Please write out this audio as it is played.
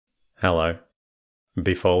Hello.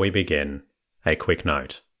 Before we begin, a quick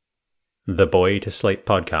note. The Boy to Sleep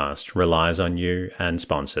podcast relies on you and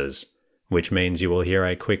sponsors, which means you will hear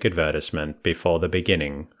a quick advertisement before the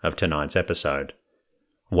beginning of tonight's episode.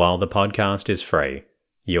 While the podcast is free,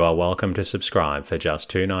 you are welcome to subscribe for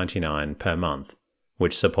just $2.99 per month,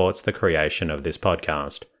 which supports the creation of this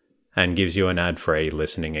podcast and gives you an ad-free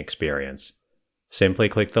listening experience. Simply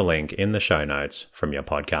click the link in the show notes from your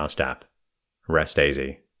podcast app. Rest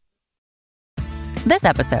easy. This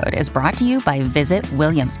episode is brought to you by Visit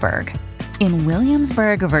Williamsburg. In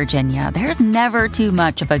Williamsburg, Virginia, there's never too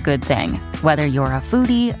much of a good thing. Whether you're a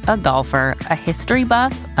foodie, a golfer, a history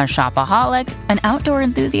buff, a shopaholic, an outdoor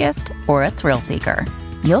enthusiast, or a thrill seeker,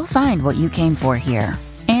 you'll find what you came for here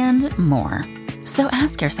and more. So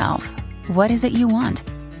ask yourself, what is it you want?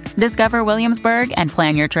 Discover Williamsburg and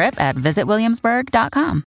plan your trip at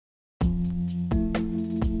visitwilliamsburg.com.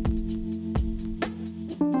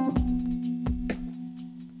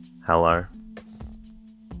 Hello.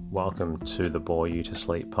 Welcome to the Bore You to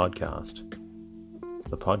Sleep podcast.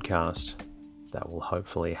 The podcast that will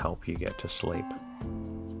hopefully help you get to sleep.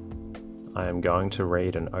 I am going to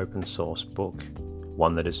read an open source book,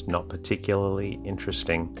 one that is not particularly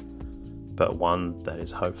interesting, but one that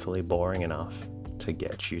is hopefully boring enough to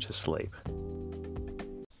get you to sleep.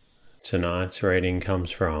 Tonight's reading comes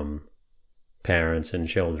from Parents and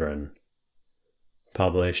Children,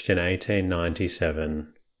 published in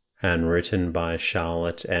 1897 and written by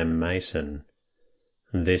Charlotte M. Mason.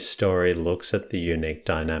 This story looks at the unique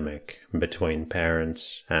dynamic between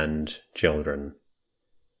parents and children.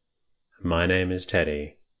 My name is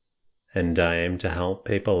Teddy, and I aim to help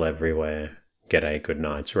people everywhere get a good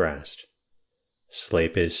night's rest.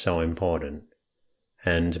 Sleep is so important,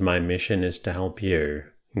 and my mission is to help you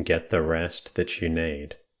get the rest that you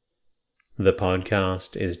need. The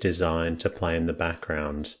podcast is designed to play in the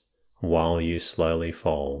background while you slowly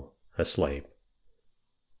fall asleep.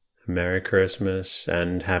 Merry Christmas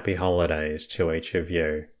and happy holidays to each of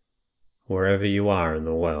you, wherever you are in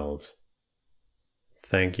the world.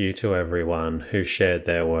 Thank you to everyone who shared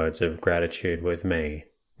their words of gratitude with me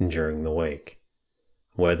during the week,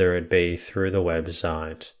 whether it be through the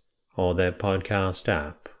website or their podcast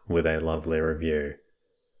app with a lovely review.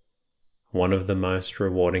 One of the most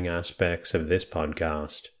rewarding aspects of this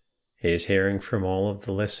podcast is hearing from all of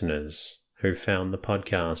the listeners who found the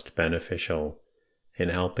podcast beneficial in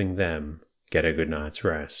helping them get a good night's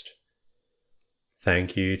rest.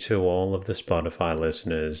 Thank you to all of the Spotify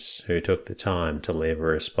listeners who took the time to leave a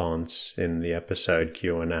response in the episode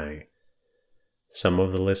Q&A. Some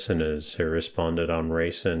of the listeners who responded on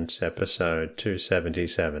recent episode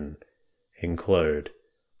 277 include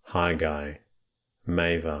Hi Guy,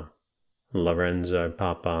 Mava, Lorenzo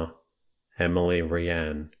Papa, Emily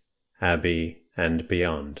Rianne, Abby, and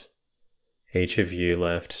beyond. Each of you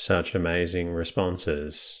left such amazing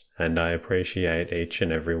responses, and I appreciate each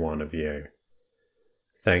and every one of you.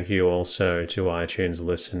 Thank you also to iTunes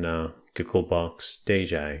listener Gigglebox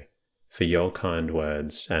DJ for your kind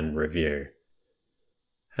words and review.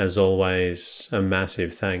 As always, a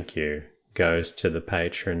massive thank you goes to the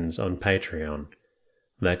patrons on Patreon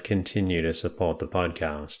that continue to support the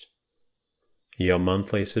podcast. Your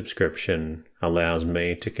monthly subscription allows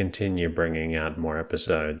me to continue bringing out more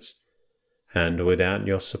episodes, and without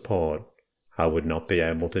your support, I would not be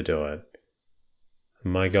able to do it.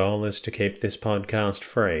 My goal is to keep this podcast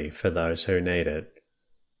free for those who need it.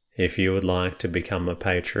 If you would like to become a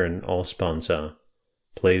patron or sponsor,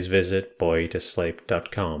 please visit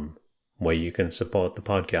boytosleep.com, where you can support the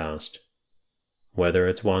podcast. Whether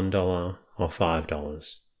it's $1 or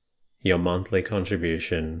 $5, your monthly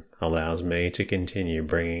contribution allows me to continue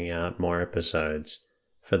bringing out more episodes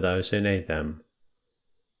for those who need them.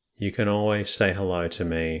 You can always say hello to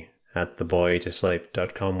me at the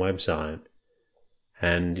boytosleep.com website,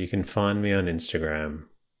 and you can find me on Instagram.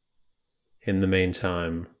 In the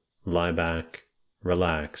meantime, lie back,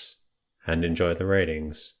 relax, and enjoy the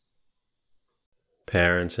readings.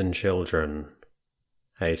 Parents and Children,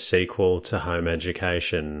 a sequel to Home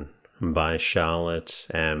Education by Charlotte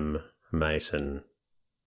M. Mason.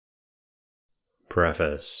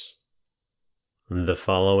 Preface. The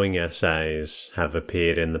following essays have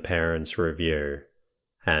appeared in the Parents' Review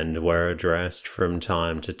and were addressed from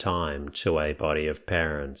time to time to a body of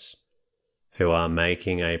parents who are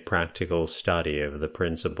making a practical study of the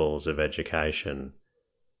principles of education,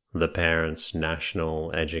 the Parents'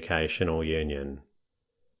 National Educational Union.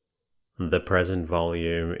 The present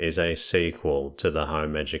volume is a sequel to the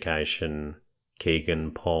Home Education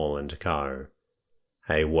Kegan Paul and Co.,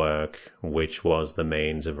 a work which was the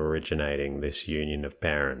means of originating this union of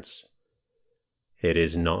parents. It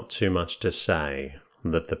is not too much to say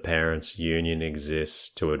that the parents' union exists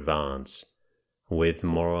to advance, with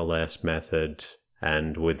more or less method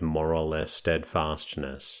and with more or less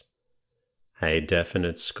steadfastness, a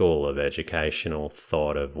definite school of educational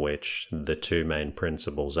thought, of which the two main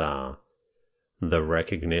principles are the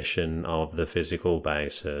recognition of the physical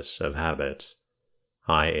basis of habit,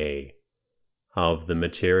 i.e., of the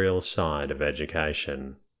material side of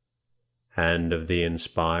education, and of the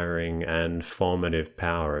inspiring and formative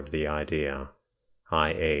power of the idea,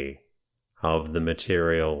 i.e., of the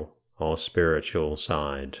material or spiritual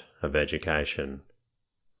side of education.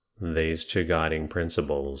 These two guiding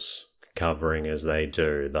principles, covering as they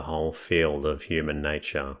do the whole field of human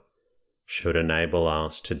nature, should enable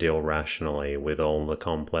us to deal rationally with all the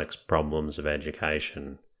complex problems of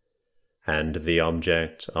education, and the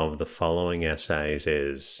object of the following essays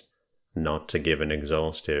is not to give an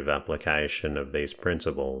exhaustive application of these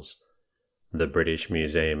principles. The British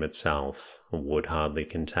Museum itself would hardly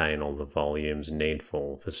contain all the volumes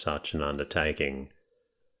needful for such an undertaking,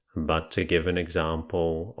 but to give an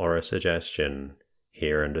example or a suggestion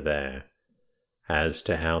here and there as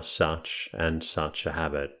to how such and such a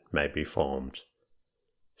habit may be formed,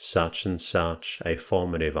 such and such a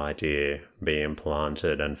formative idea be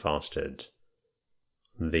implanted and fostered.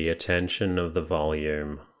 The attention of the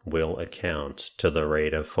volume will account to the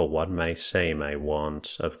reader for what may seem a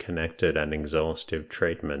want of connected and exhaustive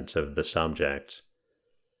treatment of the subject,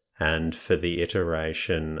 and for the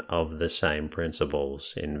iteration of the same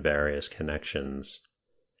principles in various connections.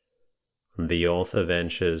 The author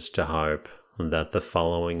ventures to hope that the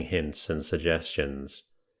following hints and suggestions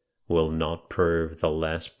will not prove the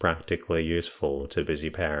less practically useful to busy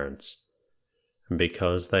parents,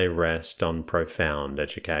 because they rest on profound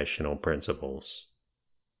educational principles.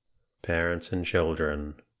 Parents and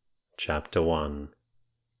Children, Chapter 1.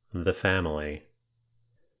 The Family.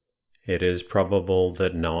 It is probable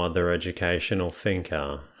that no other educational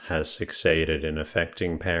thinker has succeeded in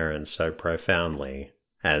affecting parents so profoundly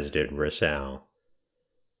as did Rousseau.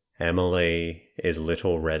 Emily is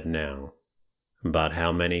little read now, but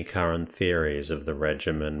how many current theories of the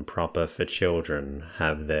regimen proper for children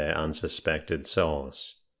have their unsuspected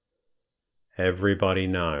source? Everybody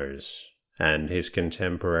knows, and his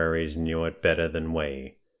contemporaries knew it better than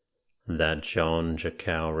we, that Jean-Jacques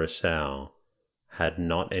Rousseau had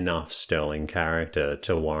not enough sterling character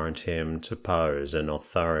to warrant him to pose an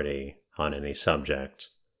authority on any subject,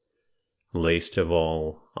 least of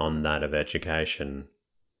all on that of education.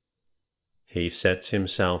 He sets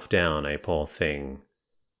himself down a poor thing,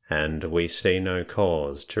 and we see no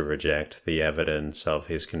cause to reject the evidence of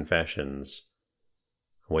his confessions.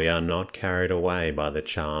 We are not carried away by the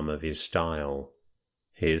charm of his style.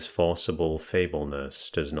 His forcible feebleness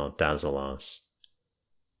does not dazzle us.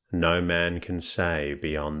 No man can say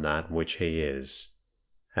beyond that which he is,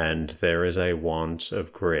 and there is a want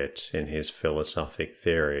of grit in his philosophic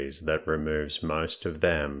theories that removes most of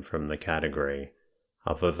them from the category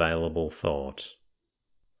of available thought.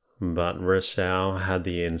 But Rousseau had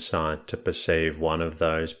the insight to perceive one of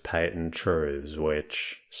those patent truths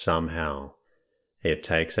which, somehow, it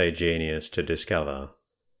takes a genius to discover,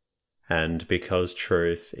 and because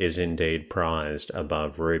truth is indeed prized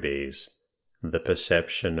above rubies, the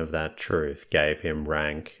perception of that truth gave him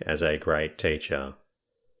rank as a great teacher.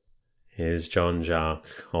 Is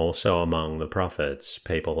Jean-Jacques also among the prophets?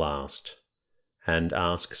 People asked, and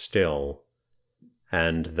ask still,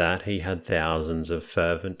 and that he had thousands of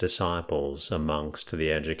fervent disciples amongst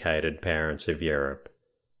the educated parents of Europe,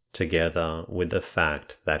 together with the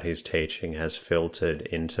fact that his teaching has filtered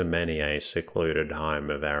into many a secluded home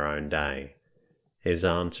of our own day, is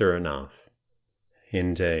answer enough.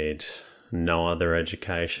 Indeed, no other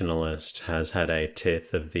educationalist has had a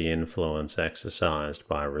tithe of the influence exercised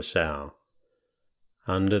by Rousseau.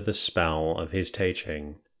 Under the spell of his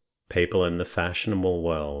teaching, people in the fashionable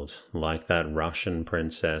world, like that Russian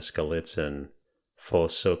Princess Golitsyn,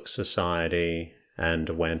 forsook society and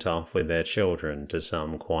went off with their children to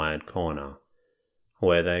some quiet corner,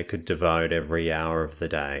 where they could devote every hour of the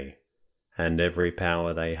day and every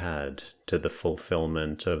power they had to the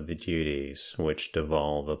fulfillment of the duties which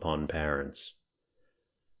devolve upon parents.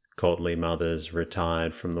 Courtly mothers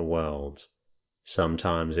retired from the world,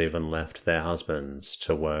 sometimes even left their husbands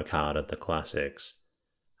to work hard at the classics,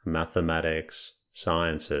 mathematics,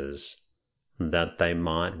 sciences, that they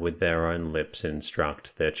might with their own lips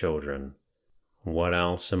instruct their children. What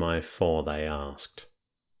else am I for, they asked.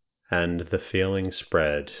 And the feeling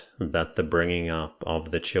spread that the bringing up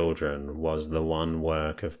of the children was the one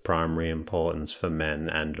work of primary importance for men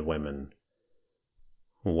and women.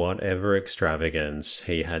 Whatever extravagance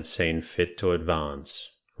he had seen fit to advance,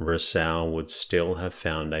 Rousseau would still have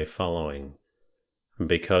found a following,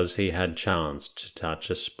 because he had chanced to touch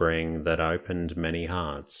a spring that opened many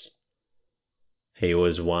hearts. He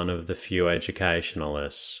was one of the few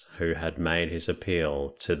educationalists who had made his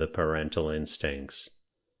appeal to the parental instincts.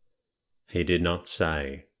 He did not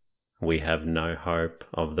say, "We have no hope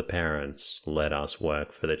of the parents, let us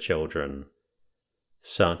work for the children."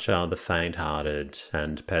 Such are the faint-hearted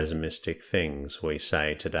and pessimistic things we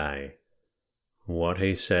say today. What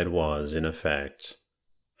he said was, in effect,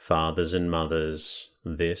 "Fathers and mothers,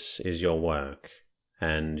 this is your work,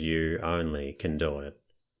 and you only can do it.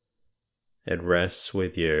 It rests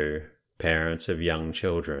with you, parents of young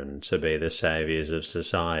children, to be the saviours of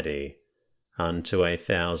society unto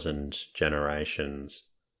 1,000 generations.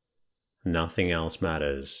 Nothing else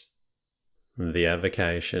matters. The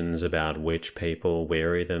avocations about which people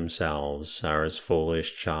weary themselves are as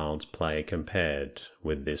foolish child's play compared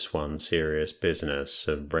with this one serious business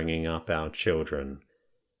of bringing up our children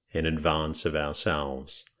in advance of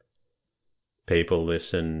ourselves." People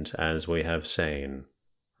listened, as we have seen.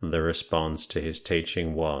 The response to his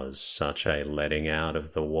teaching was such a letting out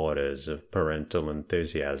of the waters of parental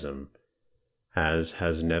enthusiasm as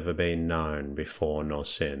has never been known before nor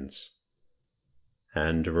since.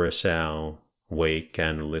 And Rousseau, weak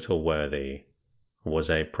and little worthy, was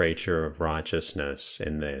a preacher of righteousness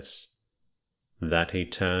in this, that he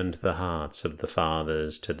turned the hearts of the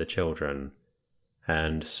fathers to the children,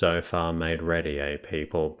 and so far made ready a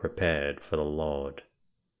people prepared for the Lord.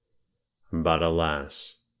 But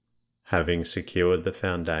alas, having secured the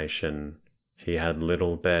foundation, he had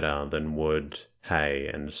little better than wood, hay,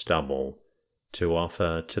 and stubble to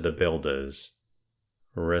offer to the builders.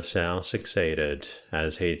 Rousseau succeeded,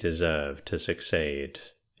 as he deserved to succeed,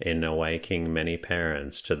 in awaking many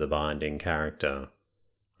parents to the binding character,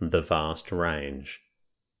 the vast range,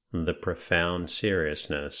 the profound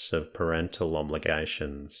seriousness of parental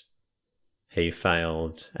obligations. He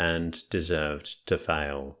failed and deserved to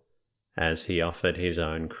fail, as he offered his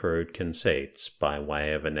own crude conceits by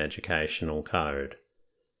way of an educational code.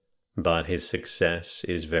 But his success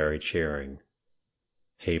is very cheering.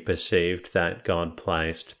 He perceived that God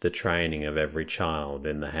placed the training of every child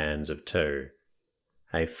in the hands of two,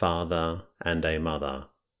 a father and a mother,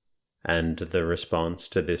 and the response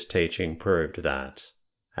to this teaching proved that,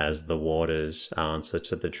 as the waters answer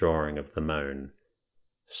to the drawing of the moon,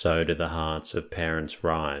 so do the hearts of parents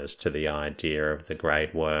rise to the idea of the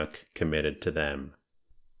great work committed to them.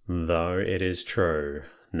 Though it is true,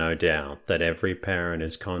 no doubt, that every parent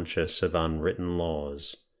is conscious of unwritten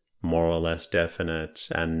laws, more or less definite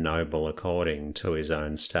and noble according to his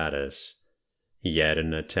own status, yet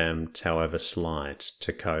an attempt, however slight,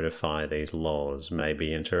 to codify these laws may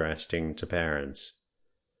be interesting to parents.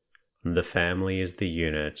 The family is the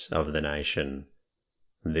unit of the nation.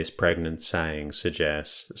 This pregnant saying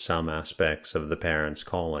suggests some aspects of the parent's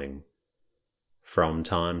calling. From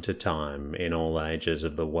time to time, in all ages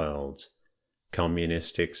of the world,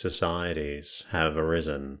 communistic societies have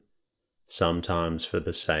arisen, sometimes for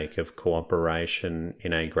the sake of cooperation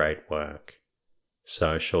in a great work,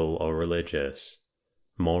 social or religious,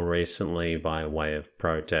 more recently by way of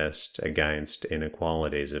protest against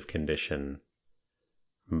inequalities of condition.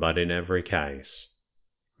 But in every case,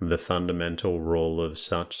 the fundamental rule of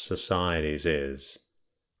such societies is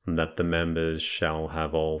that the members shall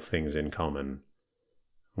have all things in common.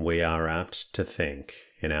 We are apt to think,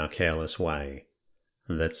 in our careless way,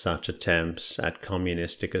 that such attempts at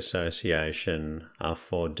communistic association are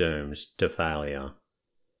foredoomed to failure.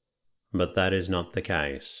 But that is not the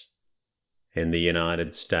case. In the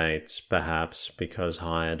United States, perhaps because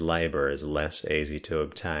hired labor is less easy to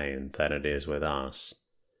obtain than it is with us,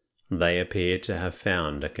 they appear to have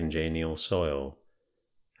found a congenial soil,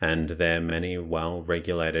 and there many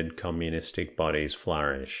well-regulated communistic bodies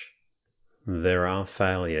flourish. There are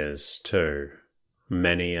failures, too,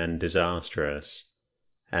 many and disastrous,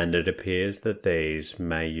 and it appears that these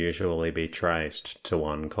may usually be traced to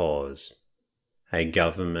one cause: a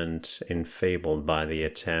government enfeebled by the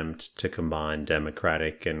attempt to combine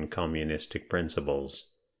democratic and communistic principles,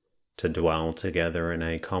 to dwell together in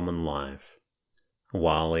a common life,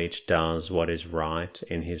 while each does what is right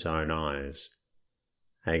in his own eyes.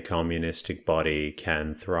 A communistic body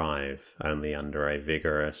can thrive only under a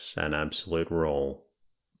vigorous and absolute rule.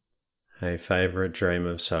 A favourite dream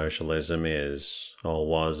of socialism is, or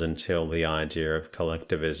was until the idea of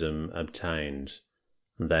collectivism obtained,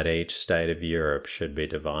 that each state of Europe should be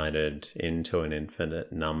divided into an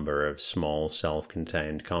infinite number of small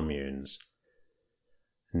self-contained communes.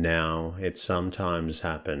 Now, it sometimes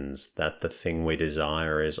happens that the thing we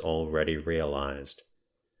desire is already realized,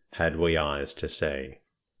 had we eyes to see.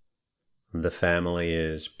 The family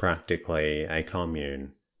is practically a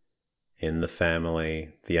commune. In the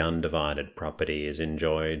family, the undivided property is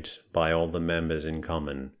enjoyed by all the members in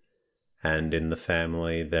common, and in the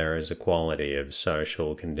family there is equality of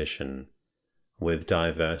social condition, with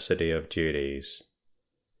diversity of duties.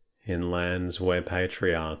 In lands where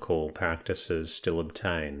patriarchal practices still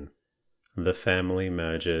obtain, the family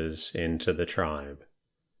merges into the tribe,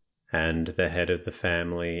 and the head of the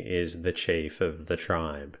family is the chief of the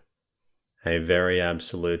tribe, a very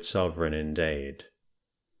absolute sovereign indeed.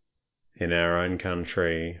 In our own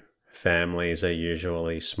country, families are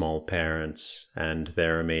usually small parents and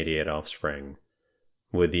their immediate offspring,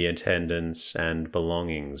 with the attendants and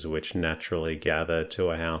belongings which naturally gather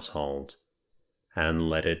to a household, and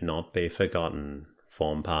let it not be forgotten,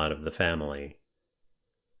 form part of the family.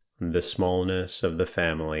 The smallness of the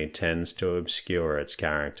family tends to obscure its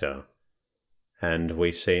character, and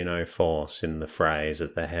we see no force in the phrase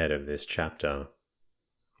at the head of this chapter.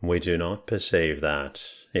 We do not perceive that,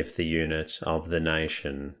 if the unit of the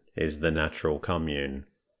nation is the natural commune,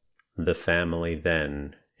 the family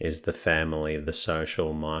then is the family, the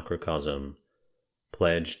social microcosm,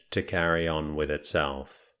 pledged to carry on with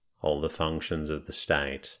itself all the functions of the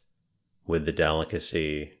state, with the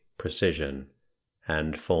delicacy, precision,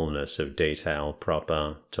 and fullness of detail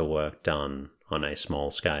proper to work done on a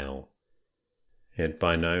small scale. It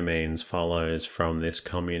by no means follows from this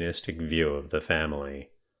communistic view of the family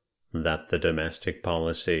that the domestic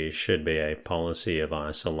policy should be a policy of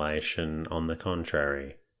isolation. On the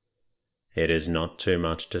contrary, it is not too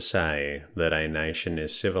much to say that a nation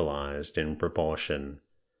is civilized in proportion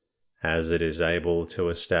as it is able to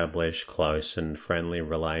establish close and friendly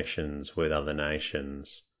relations with other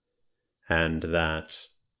nations, and that,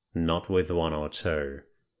 not with one or two,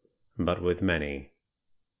 but with many,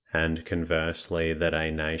 and conversely that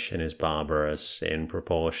a nation is barbarous in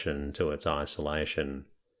proportion to its isolation.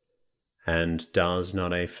 And does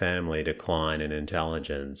not a family decline in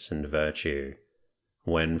intelligence and virtue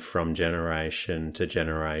when from generation to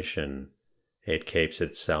generation it keeps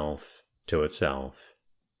itself to itself?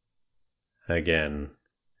 Again,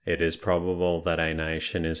 it is probable that a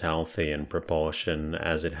nation is healthy in proportion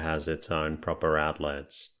as it has its own proper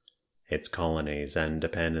outlets, its colonies and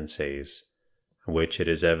dependencies, which it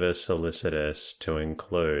is ever solicitous to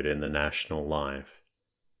include in the national life.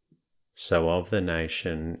 So of the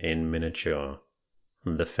nation in miniature,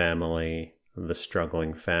 the family, the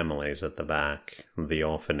struggling families at the back, the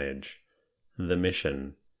orphanage, the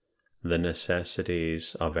mission, the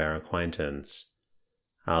necessities of our acquaintance,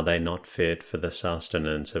 are they not fit for the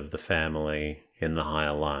sustenance of the family in the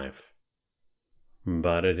higher life?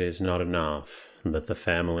 But it is not enough that the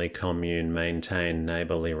family commune maintain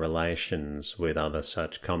neighbourly relations with other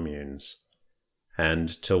such communes, and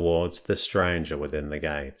towards the stranger within the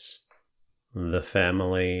gates. The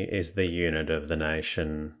family is the unit of the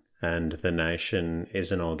nation, and the nation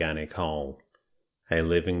is an organic whole, a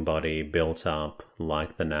living body built up,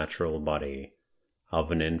 like the natural body,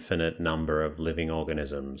 of an infinite number of living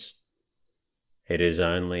organisms. It is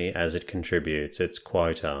only as it contributes its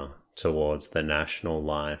quota towards the national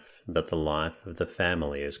life that the life of the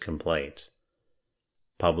family is complete.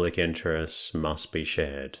 Public interests must be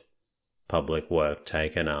shared, public work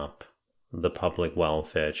taken up, the public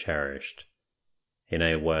welfare cherished. In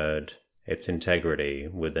a word, its integrity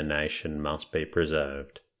with the nation must be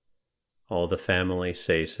preserved, or the family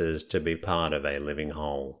ceases to be part of a living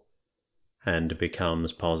whole, and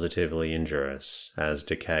becomes positively injurious as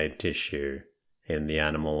decayed tissue in the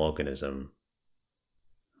animal organism.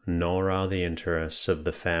 Nor are the interests of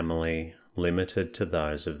the family limited to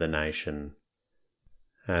those of the nation,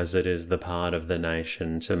 as it is the part of the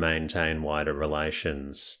nation to maintain wider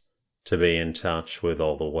relations, to be in touch with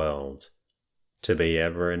all the world, to be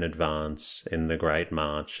ever in advance in the great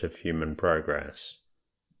march of human progress.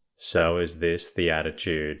 So is this the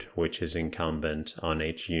attitude which is incumbent on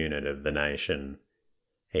each unit of the nation,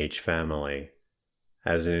 each family,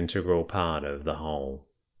 as an integral part of the whole.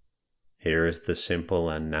 Here is the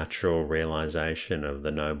simple and natural realization of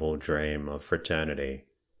the noble dream of fraternity,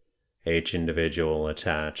 each individual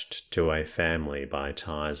attached to a family by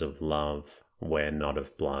ties of love where not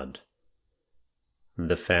of blood.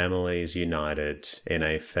 The families united in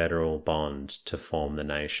a federal bond to form the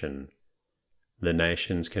nation, the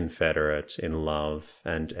nations confederate in love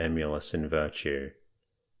and emulous in virtue,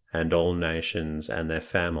 and all nations and their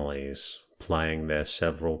families playing their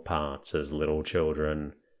several parts as little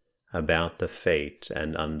children about the feet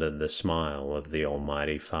and under the smile of the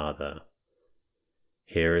Almighty Father.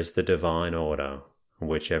 Here is the divine order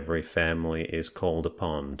which every family is called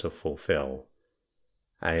upon to fulfill.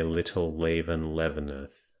 A little leaven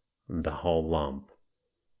leaveneth the whole lump,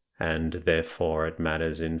 and therefore it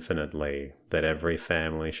matters infinitely that every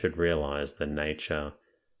family should realize the nature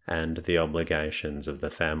and the obligations of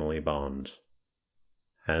the family bond.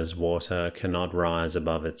 As water cannot rise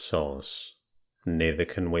above its source, neither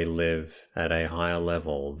can we live at a higher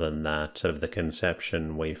level than that of the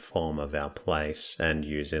conception we form of our place and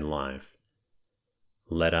use in life.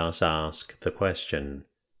 Let us ask the question,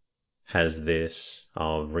 has this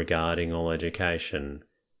of regarding all education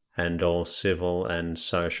and all civil and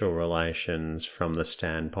social relations from the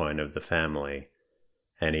standpoint of the family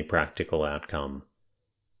any practical outcome?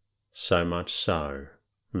 So much so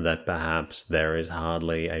that perhaps there is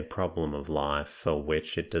hardly a problem of life for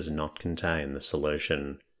which it does not contain the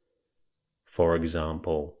solution. For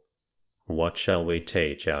example, what shall we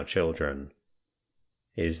teach our children?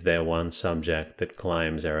 Is there one subject that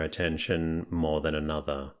claims our attention more than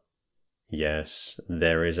another? Yes,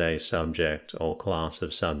 there is a subject or class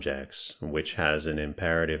of subjects which has an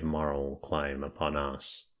imperative moral claim upon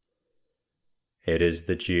us. It is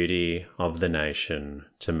the duty of the nation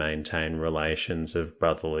to maintain relations of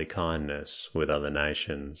brotherly kindness with other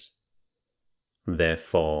nations.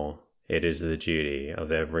 Therefore, it is the duty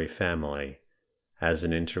of every family, as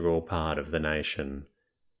an integral part of the nation,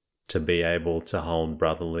 to be able to hold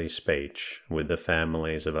brotherly speech with the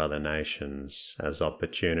families of other nations as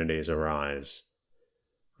opportunities arise.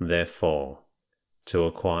 Therefore, to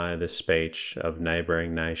acquire the speech of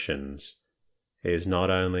neighbouring nations is not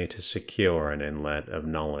only to secure an inlet of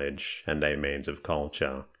knowledge and a means of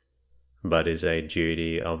culture, but is a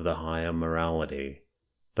duty of the higher morality,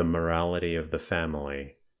 the morality of the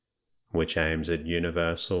family, which aims at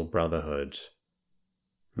universal brotherhood.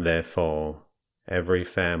 Therefore, every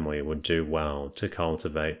family would do well to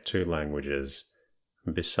cultivate 2 languages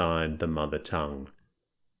beside the mother tongue,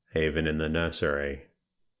 even in the nursery.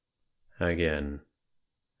 Again,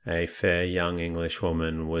 a fair young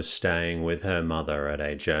Englishwoman was staying with her mother at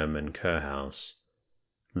a German Kurhaus.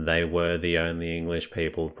 They were the only English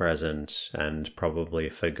people present, and probably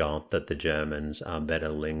forgot that the Germans are better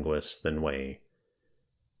linguists than we.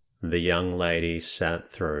 The young lady sat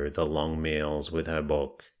through the long meals with her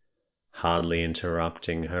book, hardly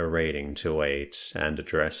interrupting her reading to eat, and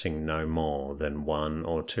addressing no more than 1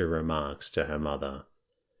 or 2 remarks to her mother,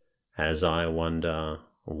 as I wonder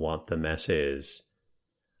what the mess is,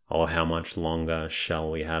 or how much longer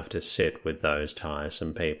shall we have to sit with those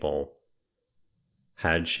tiresome people?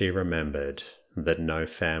 Had she remembered that no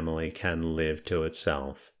family can live to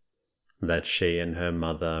itself, that she and her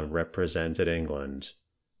mother represented England,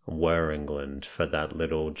 were England for that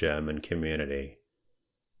little German community,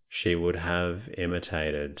 she would have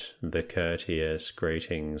imitated the courteous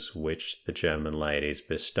greetings which the German ladies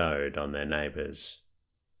bestowed on their neighbours.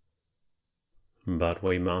 But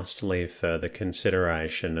we must leave further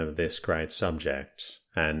consideration of this great subject,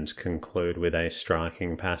 and conclude with a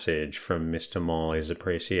striking passage from Mr. Morley's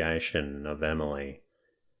appreciation of Emily.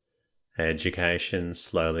 Education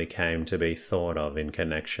slowly came to be thought of in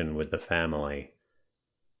connection with the family.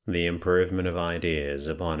 The improvement of ideas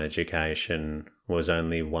upon education was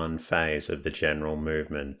only one phase of the general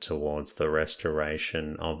movement towards the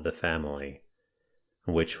restoration of the family,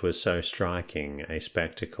 which was so striking a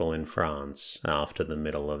spectacle in France after the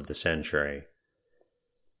middle of the century.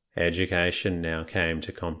 Education now came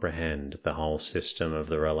to comprehend the whole system of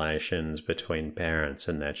the relations between parents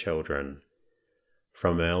and their children,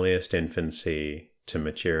 from earliest infancy to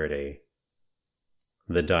maturity.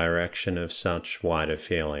 The direction of such wider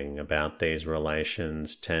feeling about these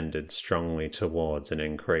relations tended strongly towards an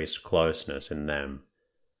increased closeness in them,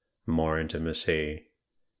 more intimacy,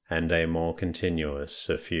 and a more continuous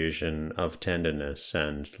suffusion of tenderness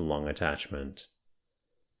and long attachment.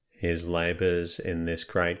 His labours in this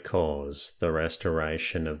great cause, the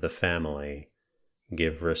restoration of the family,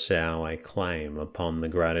 give Rousseau a claim upon the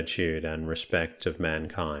gratitude and respect of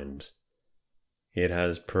mankind. It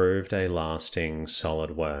has proved a lasting,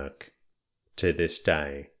 solid work. To this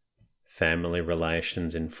day, family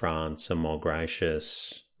relations in France are more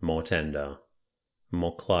gracious, more tender,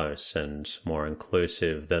 more close and more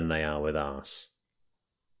inclusive than they are with us.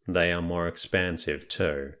 They are more expansive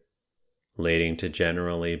too, leading to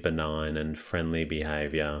generally benign and friendly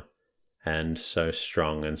behaviour, and so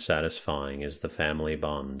strong and satisfying is the family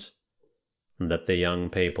bond, that the young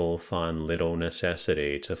people find little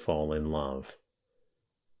necessity to fall in love.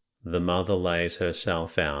 The mother lays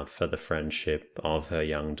herself out for the friendship of her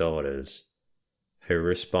young daughters, who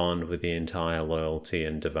respond with the entire loyalty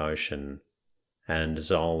and devotion, and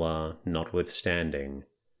Zola notwithstanding,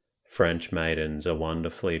 French maidens are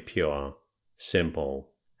wonderfully pure, simple,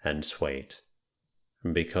 and sweet,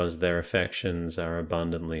 because their affections are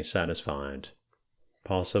abundantly satisfied.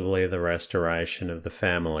 Possibly the restoration of the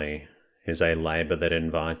family is a labour that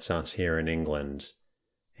invites us here in England,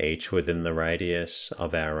 each within the radius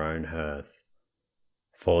of our own hearth,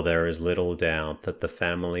 for there is little doubt that the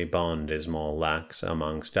family bond is more lax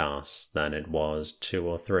amongst us than it was 2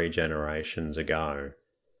 or 3 generations ago.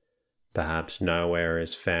 Perhaps nowhere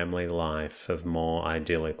is family life of more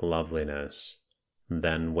idyllic loveliness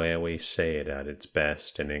than where we see it at its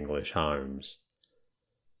best in English homes.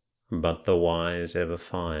 But the wise ever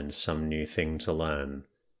find some new thing to learn.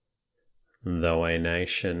 Though a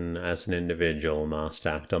nation as an individual must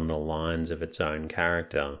act on the lines of its own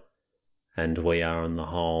character, and we are on the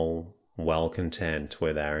whole well content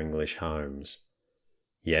with our English homes,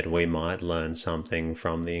 yet we might learn something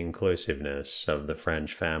from the inclusiveness of the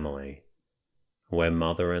French family, where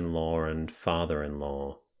mother-in-law and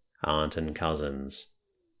father-in-law, aunt and cousins,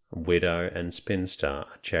 widow and spinster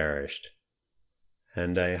are cherished,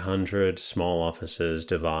 and 100 small officers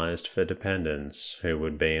devised for dependents who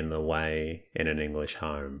would be in the way in an English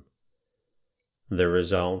home. The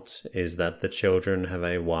result is that the children have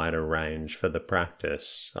a wider range for the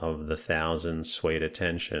practice of the 1,000 sweet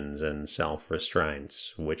attentions and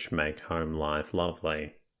self-restraints which make home life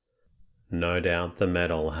lovely. No doubt the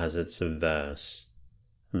medal has its obverse.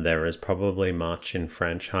 There is probably much in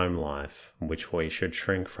French home life which we should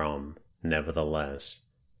shrink from, nevertheless.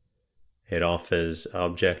 It offers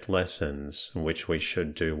object lessons which we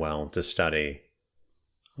should do well to study.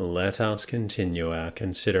 Let us continue our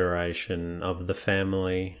consideration of the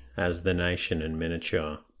family as the nation in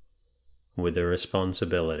miniature, with the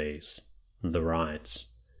responsibilities, the rights,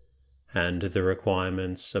 and the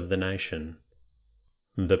requirements of the nation.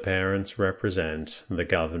 The parents represent the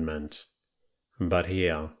government, but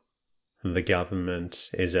here the government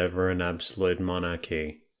is ever an absolute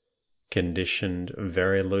monarchy, conditioned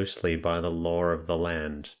very loosely by the law of the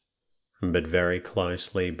land, but very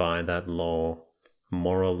closely by that law,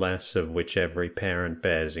 more or less of which every parent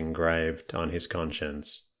bears engraved on his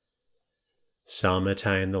conscience. Some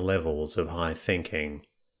attain the levels of high thinking,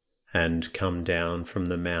 and come down from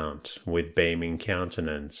the mount with beaming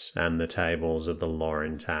countenance and the tables of the law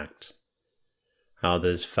intact.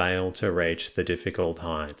 Others fail to reach the difficult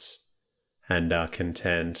heights, and are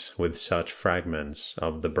content with such fragments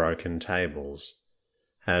of the broken tables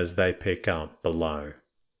as they pick up below.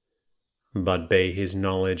 But be his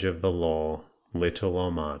knowledge of the law little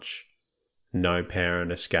or much, no parent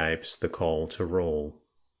escapes the call to rule.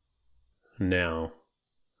 Now,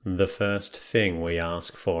 the first thing we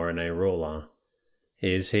ask for in a ruler,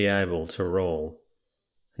 is he able to rule?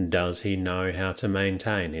 Does he know how to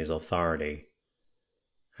maintain his authority?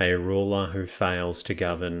 A ruler who fails to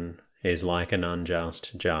govern is like an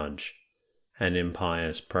unjust judge, an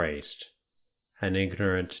impious priest, an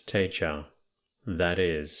ignorant teacher, that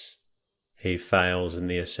is, he fails in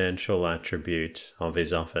the essential attribute of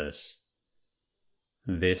his office.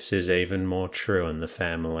 This is even more true in the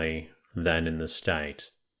family than in the state.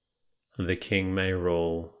 The king may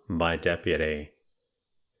rule by deputy.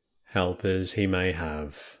 Helpers he may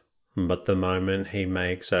have, but the moment he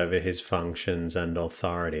makes over his functions and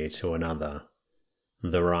authority to another,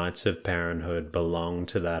 the rights of parenthood belong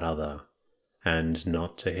to that other, and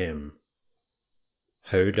not to him.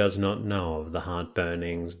 Who does not know of the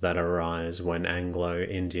heart-burnings that arise when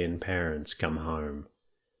Anglo-Indian parents come home,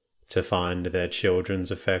 to find their children's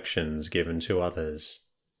affections given to others,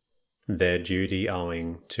 their duty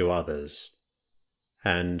owing to others,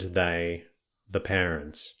 and they, the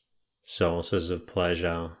parents, sources of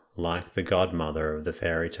pleasure like the godmother of the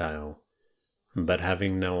fairy tale, but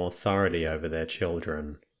having no authority over their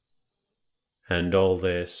children. And all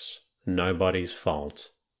this nobody's fault,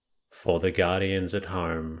 for the guardians at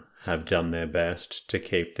home have done their best to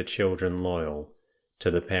keep the children loyal to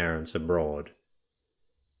the parents abroad.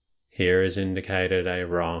 Here is indicated a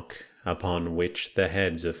rock upon which the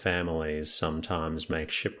heads of families sometimes make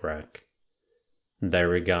shipwreck. They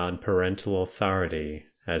regard parental authority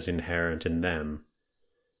as inherent in them,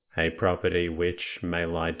 a property which may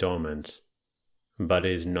lie dormant, but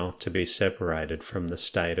is not to be separated from the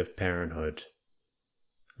state of parenthood.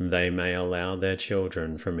 They may allow their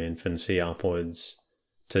children from infancy upwards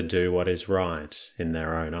to do what is right in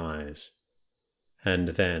their own eyes, and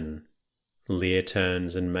then Lear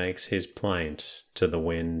turns and makes his plaint to the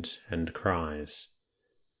wind and cries,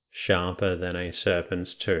 "Sharper than a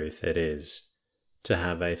serpent's tooth it is to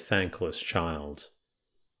have a thankless child."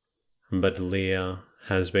 But Lear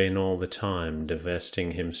has been all the time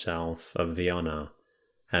divesting himself of the honour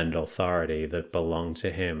and authority that belong to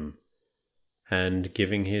him, and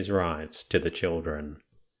giving his rights to the children.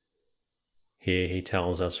 Here he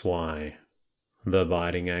tells us why. The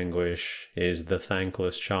biting anguish is the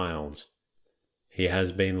thankless child. He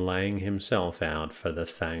has been laying himself out for the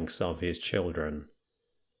thanks of his children.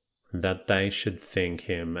 That they should think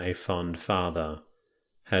him a fond father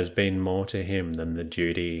has been more to him than the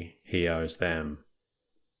duty he owes them,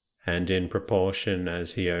 and in proportion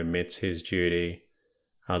as he omits his duty,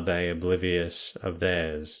 are they oblivious of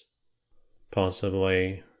theirs.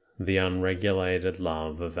 Possibly, the unregulated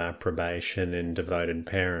love of approbation in devoted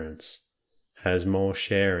parents has more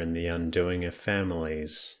share in the undoing of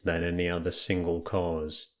families than any other single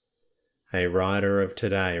cause. A writer of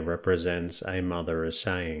today represents a mother as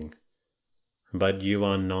saying, "But you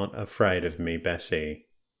are not afraid of me, Bessie."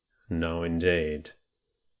 No, indeed.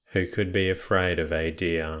 Who could be afraid of a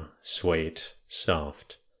dear, sweet,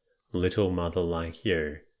 soft, little mother like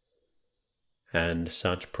you? And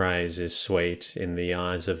such praise is sweet in the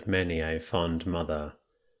eyes of many a fond mother,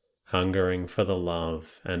 hungering for the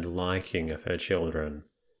love and liking of her children,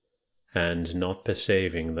 and not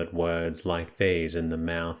perceiving that words like these in the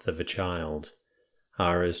mouth of a child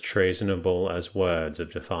are as treasonable as words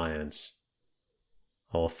of defiance.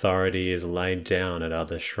 Authority is laid down at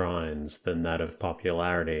other shrines than that of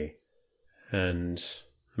popularity, and,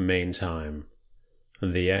 meantime,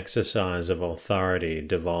 the exercise of authority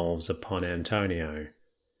devolves upon Antonio.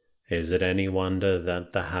 Is it any wonder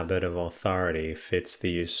that the habit of authority fits the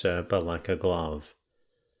usurper like a glove,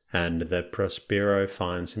 and that Prospero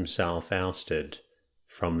finds himself ousted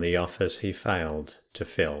from the office he failed to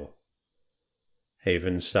fill?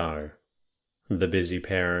 Even so, the busy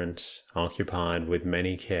parent, occupied with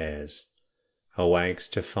many cares, awakes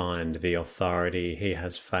to find the authority he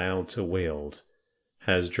has failed to wield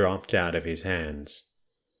has dropped out of his hands,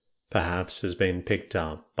 perhaps has been picked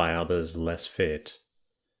up by others less fit,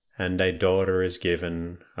 and a daughter is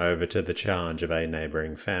given over to the charge of a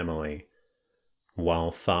neighbouring family,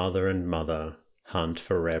 while father and mother hunt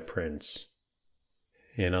for rare prints.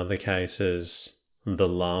 In other cases, the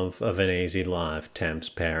love of an easy life tempts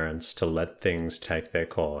parents to let things take their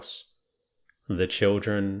course. The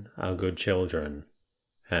children are good children,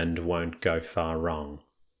 and won't go far wrong,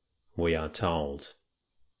 we are told,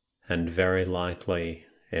 and very likely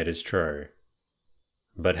it is true.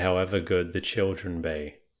 But however good the children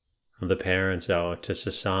be, the parents owe it to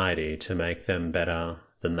society to make them better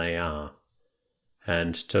than they are,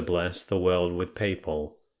 and to bless the world with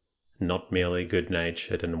people, not merely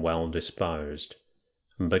good-natured and well-disposed,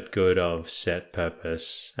 but good of set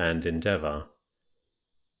purpose and endeavour.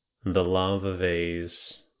 The love of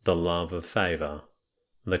ease, the love of favour,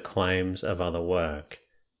 the claims of other work,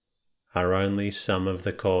 are only some of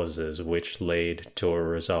the causes which lead to a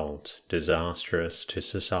result disastrous to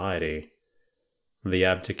society, the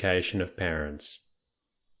abdication of parents.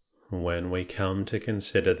 When we come to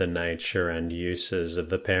consider the nature and uses of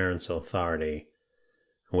the parents' authority,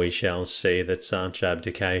 we shall see that such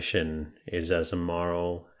abdication is as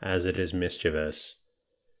immoral as it is mischievous.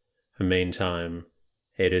 Meantime,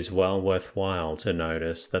 it is well worth while to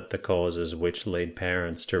notice that the causes which lead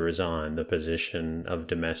parents to resign the position of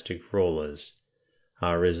domestic rulers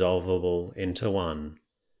are resolvable into one.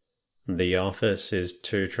 The office is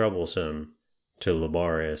too troublesome, too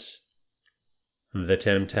laborious. The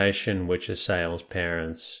temptation which assails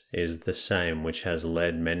parents is the same which has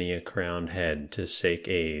led many a crowned head to seek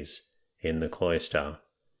ease in the cloister.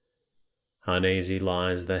 Uneasy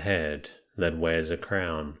lies the head that wears a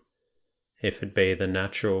crown, if it be the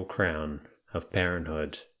natural crown of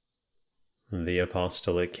parenthood. The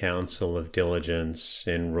apostolic counsel of diligence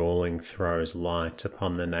in ruling throws light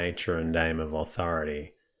upon the nature and aim of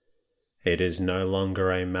authority. It is no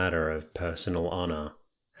longer a matter of personal honour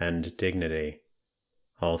and dignity.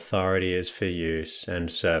 Authority is for use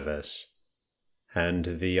and service,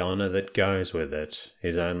 and the honour that goes with it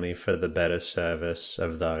is only for the better service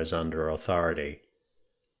of those under authority.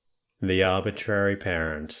 The arbitrary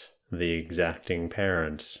parent, the exacting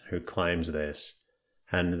parent who claims this,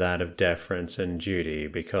 and that of deference and duty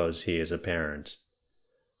because he is a parent,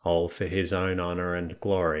 all for his own honour and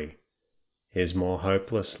glory, is more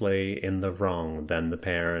hopelessly in the wrong than the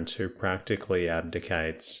parent who practically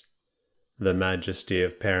abdicates. The majesty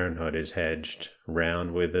of parenthood is hedged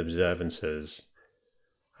round with observances,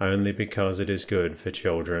 only because it is good for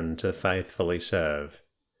children to faithfully serve,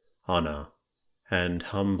 honour, and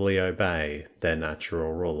humbly obey their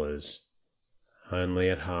natural rulers. Only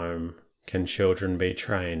at home can children be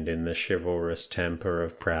trained in the chivalrous temper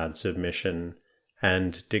of proud submission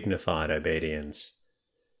and dignified obedience,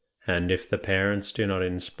 And if the parents do not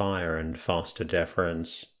inspire and foster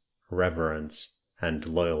deference, reverence, and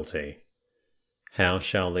loyalty, how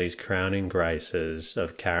shall these crowning graces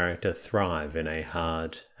of character thrive in a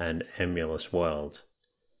hard and emulous world?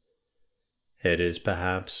 It is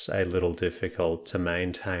perhaps a little difficult to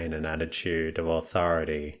maintain an attitude of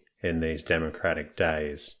authority in these democratic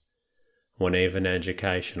days, when even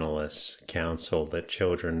educationalists counsel that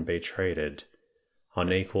children be treated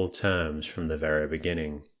on equal terms from the very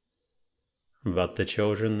beginning. But the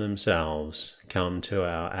children themselves come to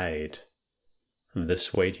our aid. The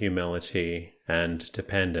sweet humility and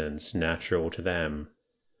dependence natural to them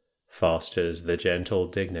fosters the gentle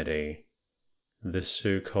dignity, the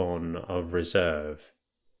succor of reserve,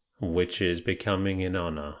 which is becoming in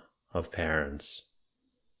honor of parents.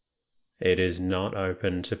 It is not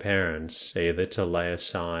open to parents either to lay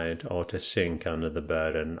aside or to sink under the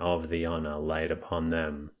burden of the honor laid upon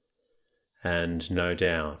them, and no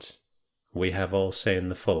doubt we have all seen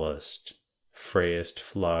the fullest, freest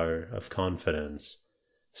flow of confidence,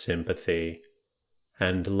 sympathy,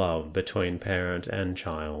 and love between parent and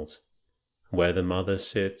child, where the mother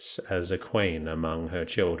sits as a queen among her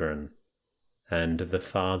children, and the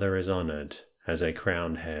father is honored as a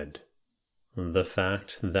crowned head. The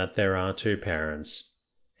fact that there are two parents,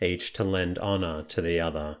 each to lend honor to the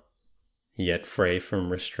other, yet free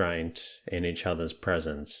from restraint in each other's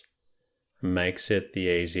presence, makes it the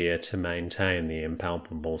easier to maintain the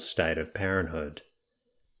impalpable state of parenthood,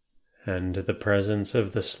 and the presence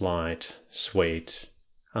of the slight, sweet,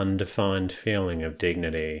 undefined feeling of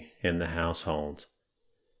dignity in the household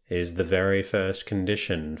is the very first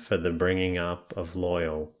condition for the bringing up of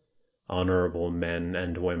loyal, honorable men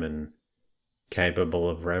and women, capable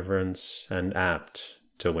of reverence and apt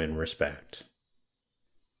to win respect.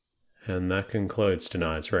 And that concludes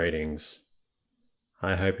tonight's readings.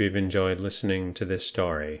 I hope you've enjoyed listening to this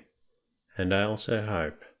story, and I also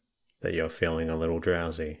hope that you're feeling a little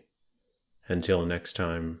drowsy. Until next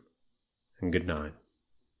time, good night.